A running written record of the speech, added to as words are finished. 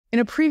In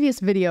a previous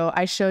video,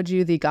 I showed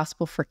you the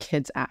Gospel for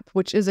Kids app,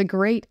 which is a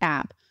great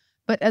app.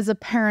 But as a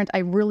parent, I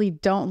really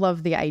don't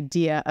love the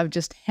idea of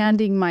just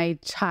handing my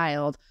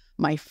child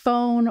my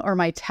phone or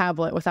my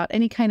tablet without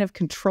any kind of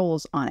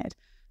controls on it.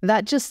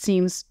 That just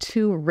seems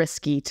too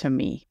risky to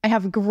me. I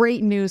have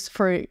great news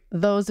for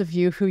those of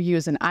you who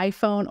use an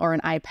iPhone or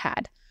an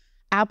iPad.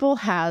 Apple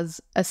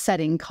has a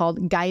setting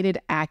called guided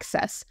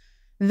access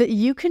that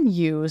you can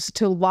use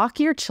to lock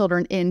your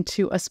children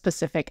into a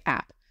specific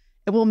app.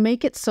 It will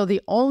make it so the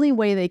only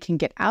way they can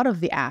get out of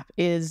the app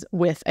is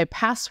with a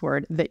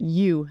password that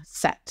you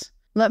set.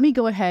 Let me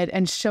go ahead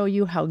and show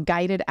you how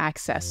guided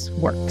access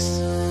works.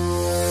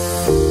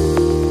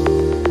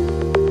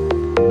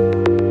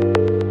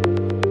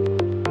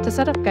 To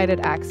set up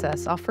guided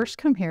access, I'll first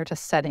come here to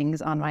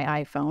settings on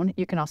my iPhone.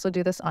 You can also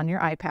do this on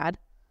your iPad.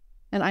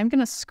 And I'm going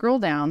to scroll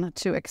down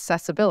to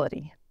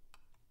accessibility.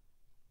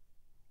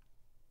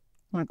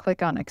 I'm going to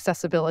click on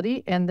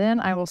accessibility, and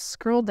then I will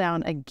scroll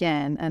down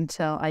again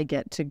until I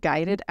get to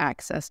guided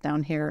access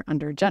down here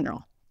under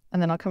general. And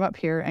then I'll come up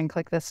here and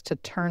click this to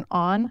turn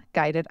on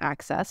guided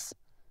access.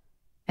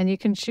 And you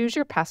can choose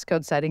your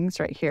passcode settings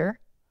right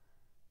here.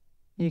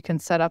 You can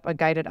set up a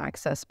guided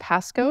access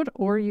passcode,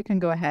 or you can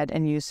go ahead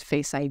and use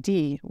Face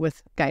ID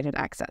with guided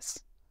access.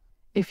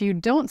 If you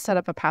don't set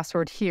up a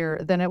password here,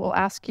 then it will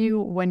ask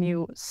you when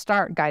you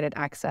start guided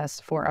access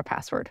for a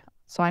password.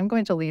 So I'm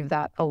going to leave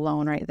that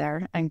alone right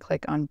there and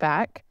click on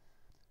back.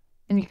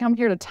 And you come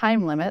here to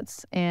time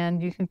limits,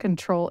 and you can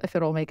control if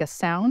it will make a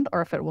sound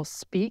or if it will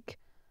speak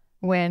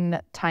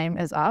when time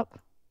is up.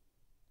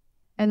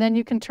 And then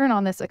you can turn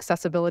on this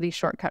accessibility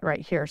shortcut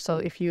right here. So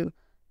if you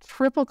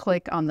triple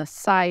click on the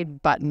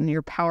side button,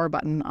 your power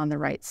button on the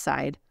right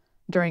side,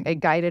 during a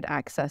guided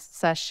access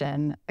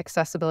session,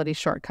 accessibility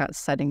shortcut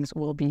settings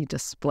will be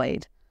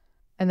displayed.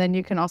 And then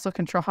you can also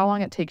control how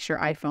long it takes your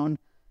iPhone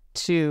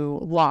to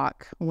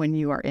lock when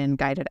you are in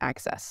guided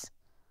access.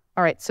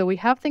 All right, so we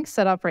have things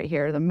set up right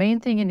here. The main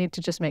thing you need to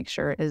just make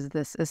sure is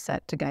this is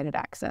set to guided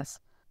access.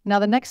 Now,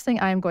 the next thing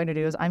I'm going to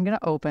do is I'm going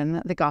to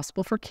open the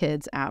Gospel for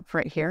Kids app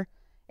right here.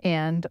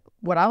 And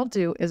what I'll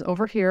do is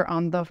over here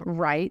on the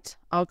right,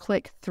 I'll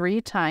click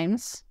 3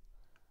 times.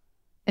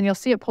 And you'll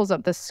see it pulls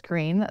up this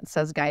screen that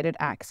says guided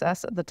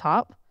access at the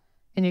top.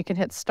 And you can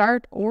hit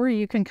start, or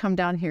you can come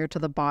down here to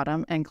the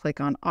bottom and click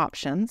on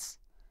options.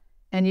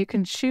 And you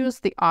can choose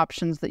the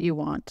options that you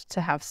want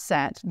to have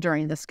set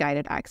during this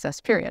guided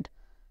access period.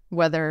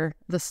 Whether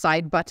the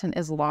side button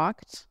is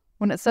locked.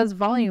 When it says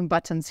volume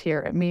buttons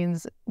here, it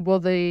means will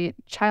the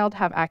child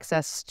have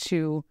access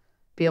to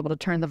be able to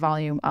turn the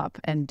volume up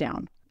and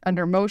down.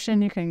 Under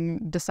motion, you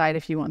can decide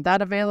if you want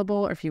that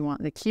available or if you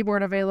want the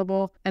keyboard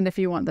available and if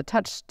you want the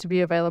touch to be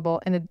available.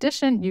 In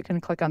addition, you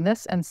can click on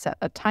this and set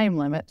a time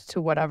limit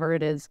to whatever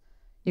it is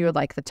you would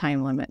like the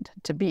time limit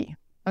to be.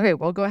 Okay,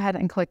 we'll go ahead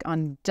and click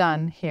on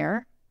done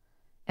here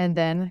and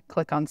then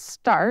click on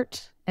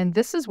start. And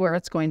this is where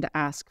it's going to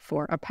ask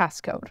for a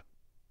passcode.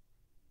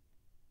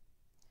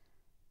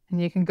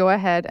 And you can go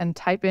ahead and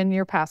type in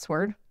your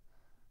password.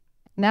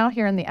 Now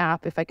here in the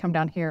app, if I come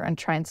down here and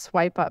try and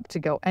swipe up to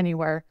go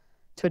anywhere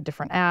to a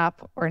different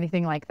app or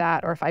anything like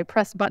that, or if I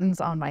press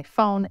buttons on my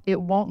phone,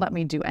 it won't let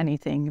me do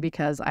anything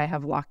because I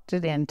have locked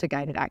it into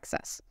guided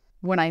access.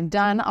 When I'm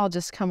done, I'll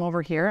just come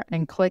over here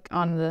and click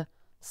on the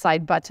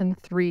side button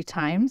 3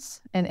 times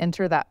and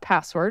enter that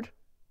password.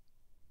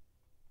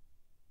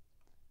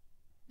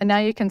 And now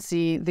you can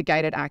see the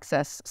guided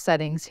access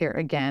settings here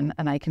again,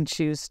 and I can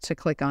choose to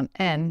click on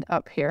end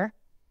up here.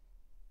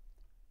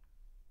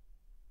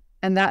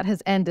 And that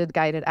has ended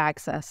guided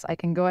access. I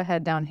can go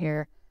ahead down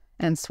here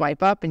and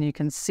swipe up, and you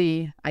can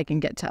see I can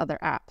get to other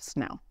apps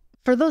now.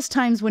 For those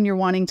times when you're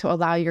wanting to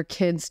allow your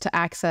kids to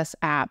access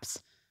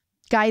apps,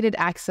 guided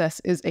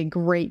access is a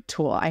great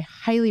tool. I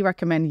highly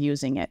recommend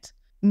using it.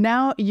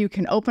 Now you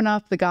can open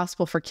up the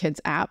Gospel for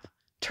Kids app,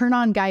 turn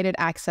on guided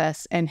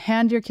access, and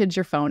hand your kids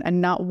your phone and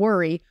not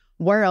worry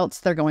where else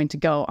they're going to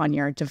go on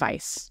your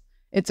device.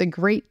 It's a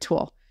great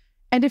tool.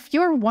 And if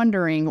you're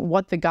wondering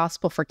what the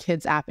Gospel for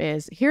Kids app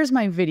is, here's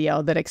my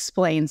video that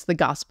explains the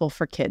Gospel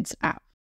for Kids app.